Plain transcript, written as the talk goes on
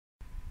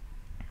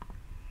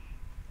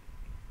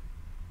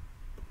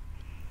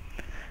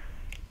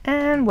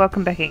And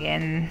welcome back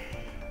again.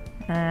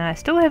 I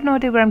still have no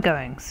idea where I'm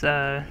going,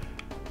 so...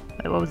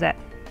 Wait, what was that?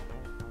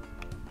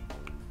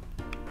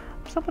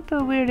 What's up with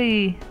the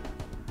weirdly...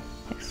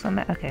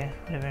 Okay,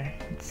 whatever.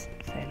 It's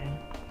failing.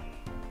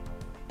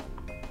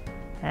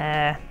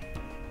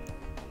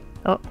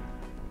 Oh.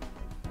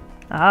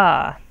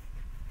 Ah.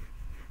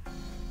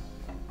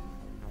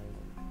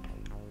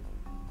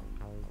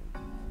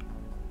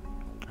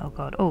 Oh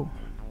god, oh.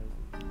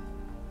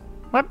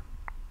 What?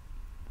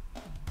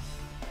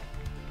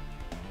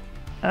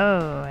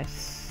 Oh, I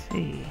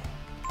see.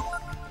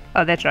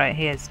 Oh, that's right,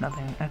 he has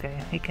nothing. Okay,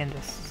 he can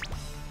just...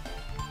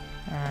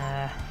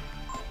 I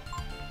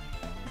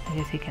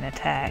guess he can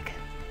attack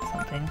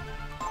something.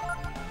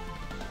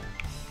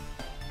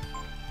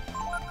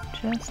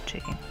 Just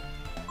checking.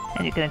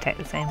 And you can attack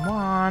the same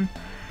one.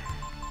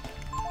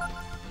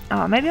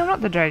 Oh, maybe I'm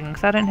not the dragon,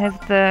 because I don't have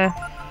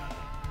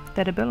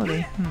that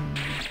ability.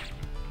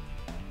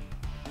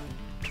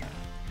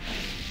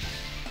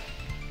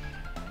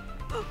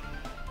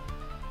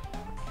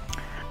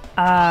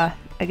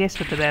 I guess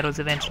with the battles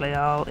eventually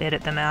I'll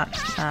edit them out.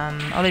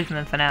 I'll leave them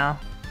in for now.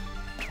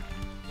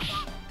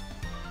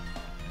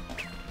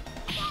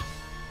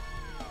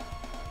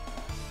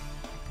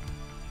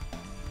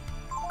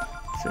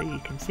 So you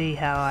can see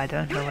how I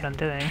don't know what I'm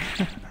doing.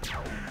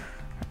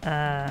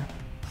 Huh?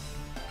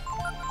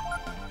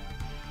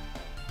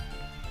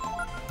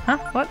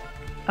 What?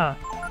 Oh,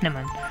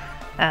 never mind.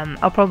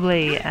 I'll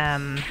probably,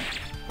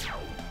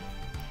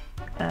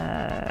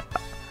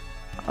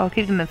 I'll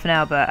keep them in for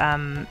now, but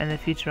in the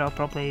future I'll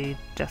probably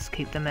just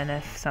keep them in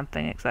if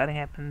something exciting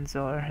happens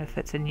or if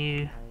it's a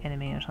new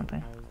enemy or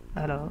something.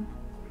 Hello.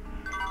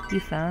 You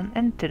found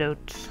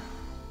antidote.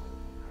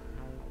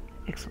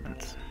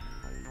 Excellent.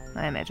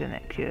 I imagine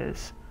that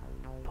cures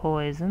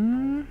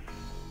poison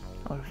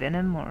or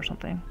venom or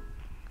something.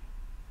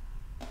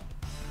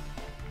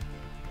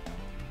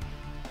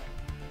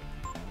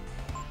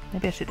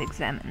 Maybe I should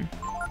examine.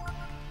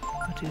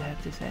 What do you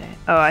have to say?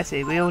 Oh, I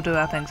see. We all do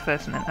our things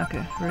first and then...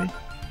 Okay, right.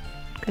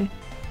 Okay.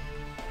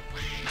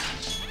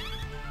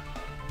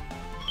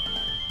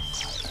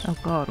 Oh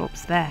god,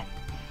 what's that?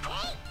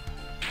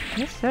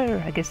 Yes,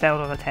 sir. I guess that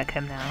will attack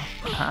him now.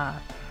 Haha.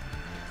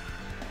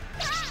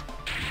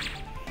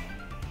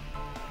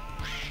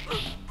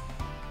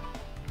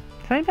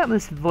 Something about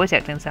this voice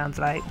acting sounds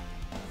like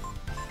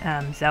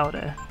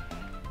Zelda.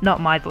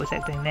 Not my voice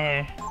acting,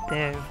 their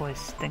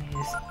voice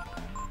thingies.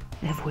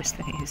 Their voice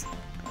thingies.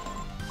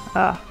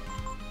 Ah.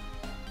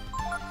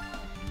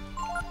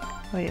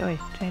 Wait,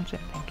 change that,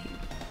 thank you.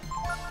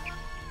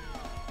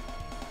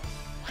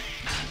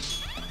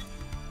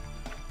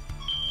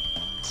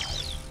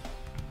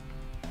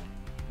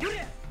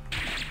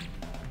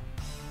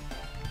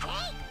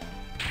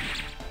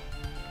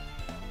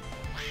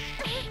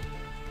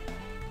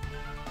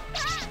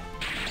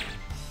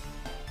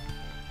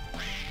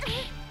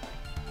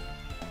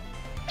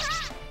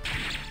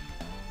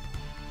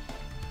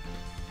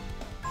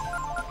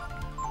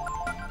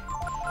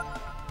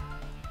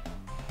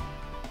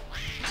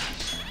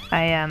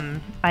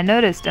 I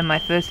noticed in my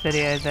first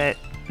video that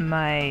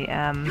my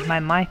my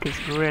mic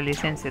is really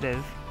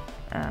sensitive.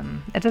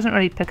 It doesn't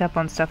really pick up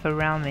on stuff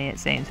around me, it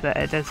seems, but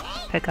it does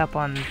pick up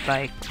on,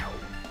 like,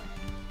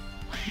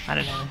 I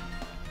don't know,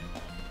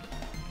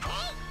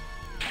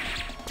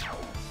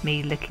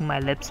 me licking my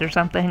lips or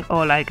something,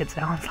 or like it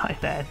sounds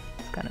like that.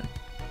 It's kind of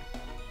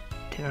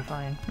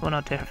terrifying. Well,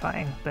 not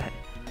terrifying, but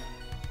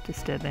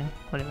disturbing,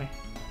 whatever.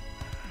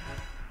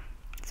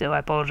 So I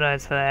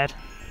apologize for that.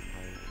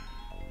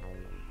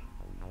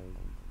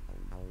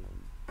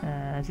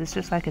 Is this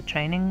just like a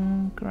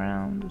training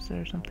ground? Is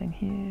there something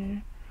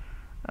here?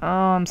 Oh,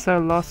 I'm so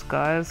lost,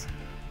 guys.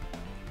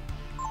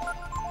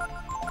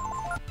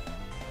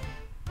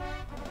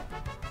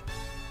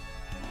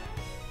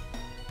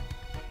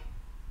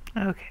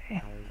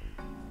 Okay.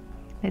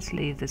 Let's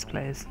leave this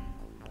place.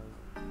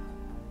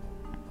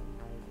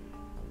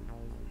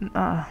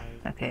 Ah,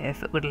 okay,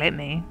 if it would let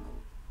me.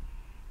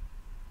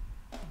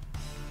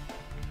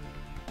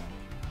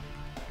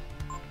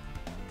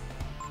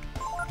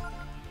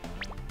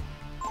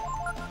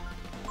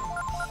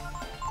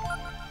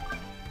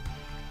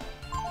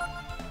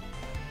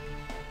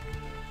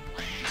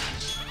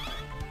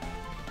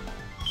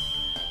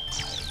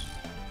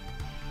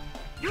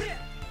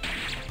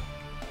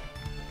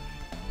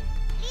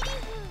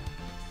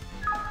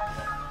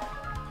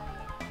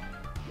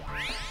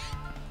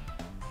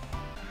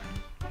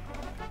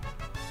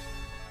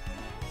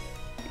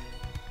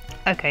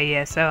 Okay,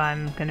 yeah, so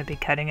I'm gonna be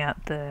cutting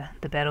out the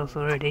battles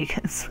already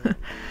because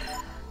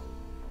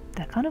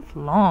they're kind of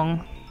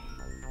long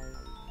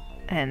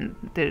and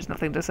there's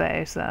nothing to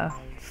say, so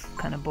it's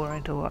kind of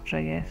boring to watch,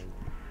 I guess.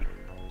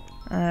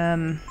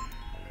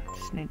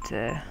 Just need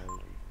to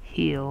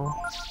heal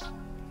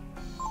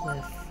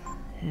with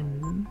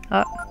him.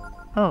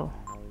 Oh,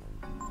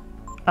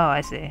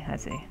 I see.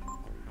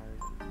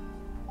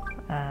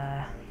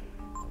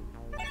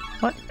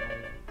 What?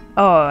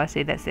 Oh, I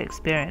see, that's the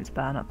experience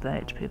bar, not the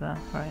HP bar.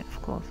 Right,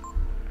 of course.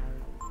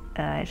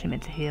 I actually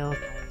meant to heal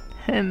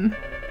him.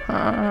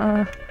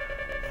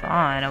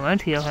 Fine, I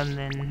won't heal him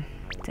then.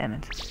 Damn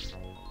it.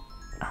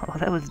 Oh,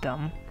 that was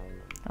dumb.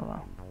 Oh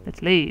well.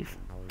 Let's leave.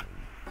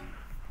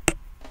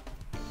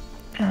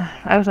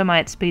 I also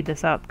might speed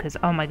this up because,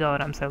 oh my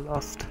god, I'm so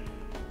lost.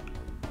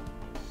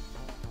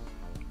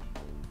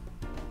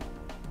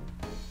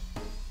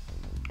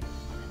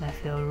 And I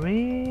feel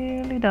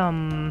really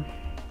dumb.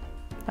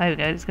 There we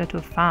go, let's go to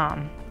a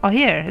farm. Oh,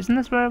 here! Isn't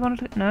this where I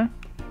wanted to... No?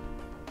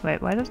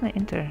 Wait, why doesn't it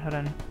enter? Hold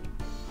on.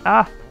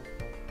 Ah!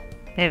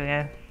 There we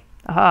go.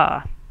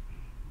 Aha!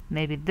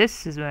 Maybe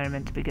this is where I'm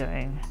meant to be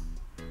going.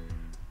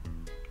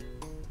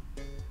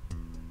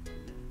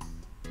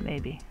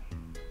 Maybe.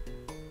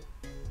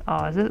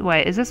 Oh, is it?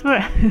 Wait, is this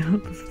where?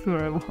 This is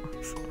where I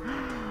was.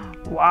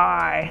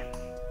 Why?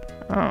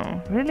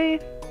 Oh, really?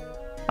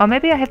 Oh,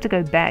 maybe I have to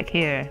go back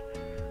here,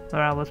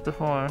 where I was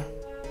before.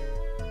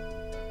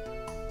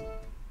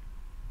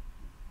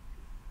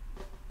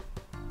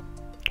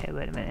 Okay,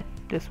 wait a minute.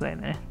 Just wait a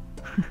minute.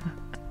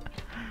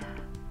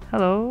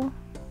 Hello?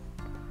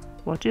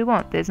 What do you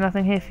want? There's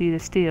nothing here for you to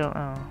steal.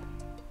 Oh.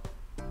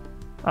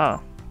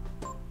 Oh.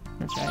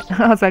 That's right.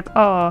 I was like,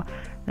 oh.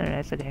 No,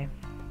 that's okay.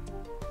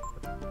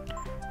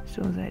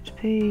 Stores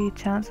HP,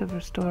 chance of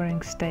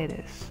restoring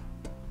status.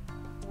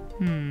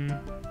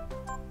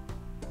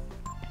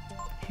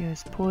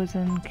 Cures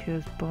poison,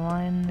 cures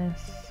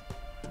blindness.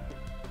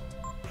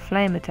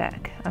 Flame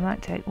attack. I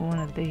might take one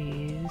of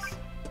these.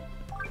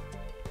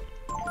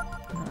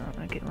 No,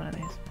 I'll get one of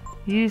these.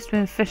 Used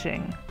when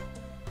fishing.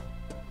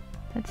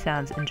 That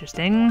sounds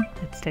interesting.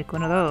 Let's take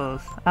one of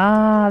those.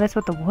 Ah, that's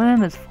what the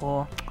worm is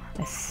for.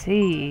 I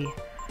see.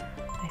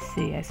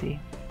 I see.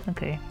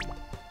 Okay.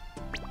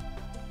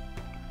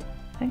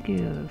 Thank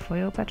you for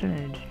your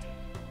patronage.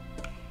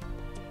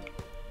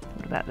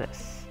 What about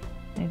this?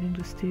 Anything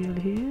to steal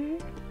here?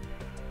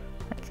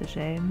 That's a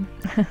shame.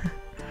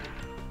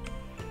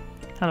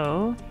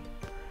 Hello?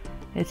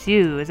 It's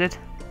you, is it?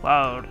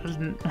 Wow,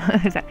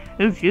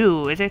 it's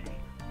you, is it?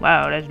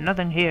 Wow, there's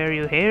nothing here,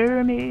 you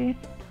hear me?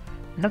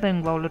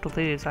 Nothing for little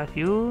thieves like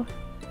you.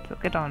 So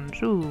get on,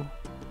 shoo.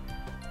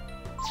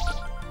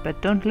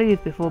 But don't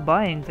leave before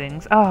buying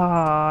things.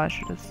 Ah, I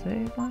should have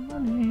saved my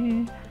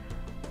money.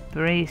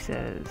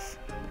 Braces.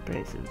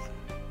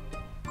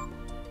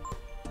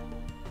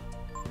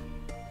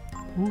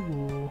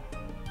 Ooh.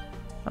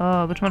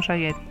 Oh, which one should I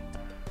get?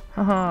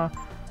 Haha.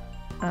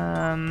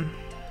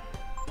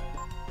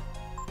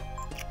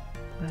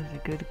 That's a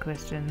good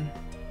question.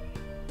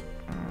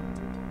 I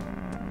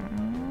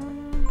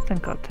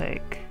think I'll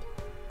take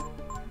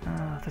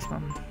this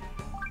one.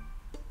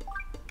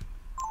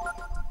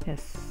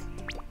 Yes.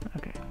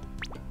 Okay.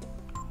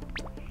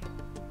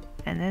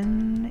 And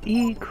then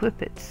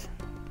equip it,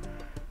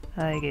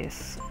 I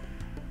guess.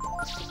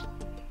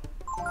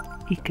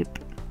 Equip.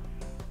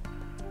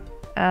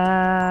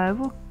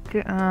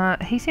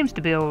 He seems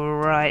to be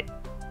alright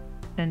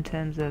in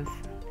terms of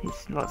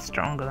he's a lot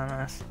stronger than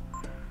us.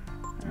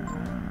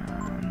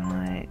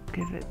 Might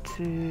give it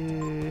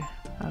to...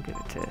 I'll give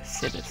it to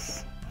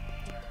Sibis.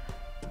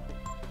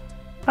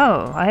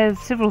 Oh, I have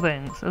several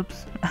things.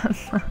 Oops.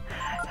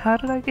 How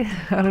did I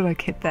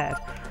get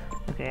that?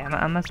 Okay,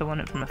 I must have won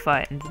it from a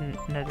fight and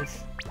didn't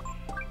notice.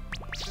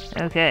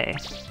 Okay.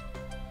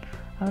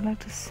 I would like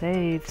to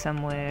save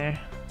somewhere.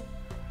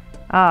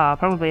 Ah,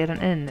 probably at an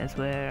inn is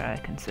where I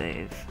can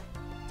save.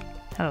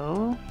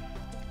 Hello?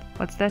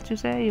 What's that you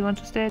say? You want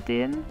to stay at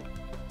the inn?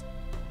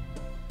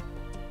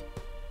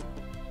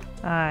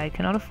 I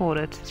cannot afford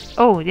it.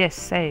 Oh, yes,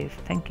 save.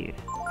 Thank you.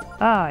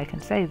 Ah, I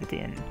can save at the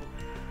inn.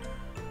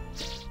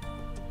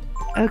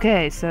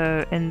 Okay,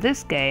 so in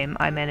this game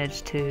I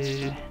managed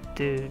to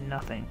do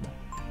nothing.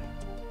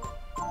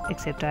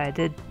 Except I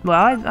did...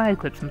 Well, I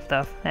equipped some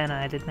stuff, and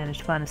I did manage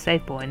to find a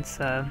save point,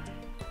 so...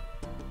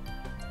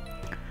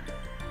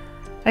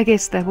 I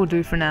guess that will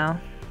do for now.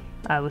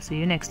 I will see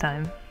you next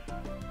time.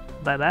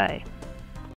 Bye bye.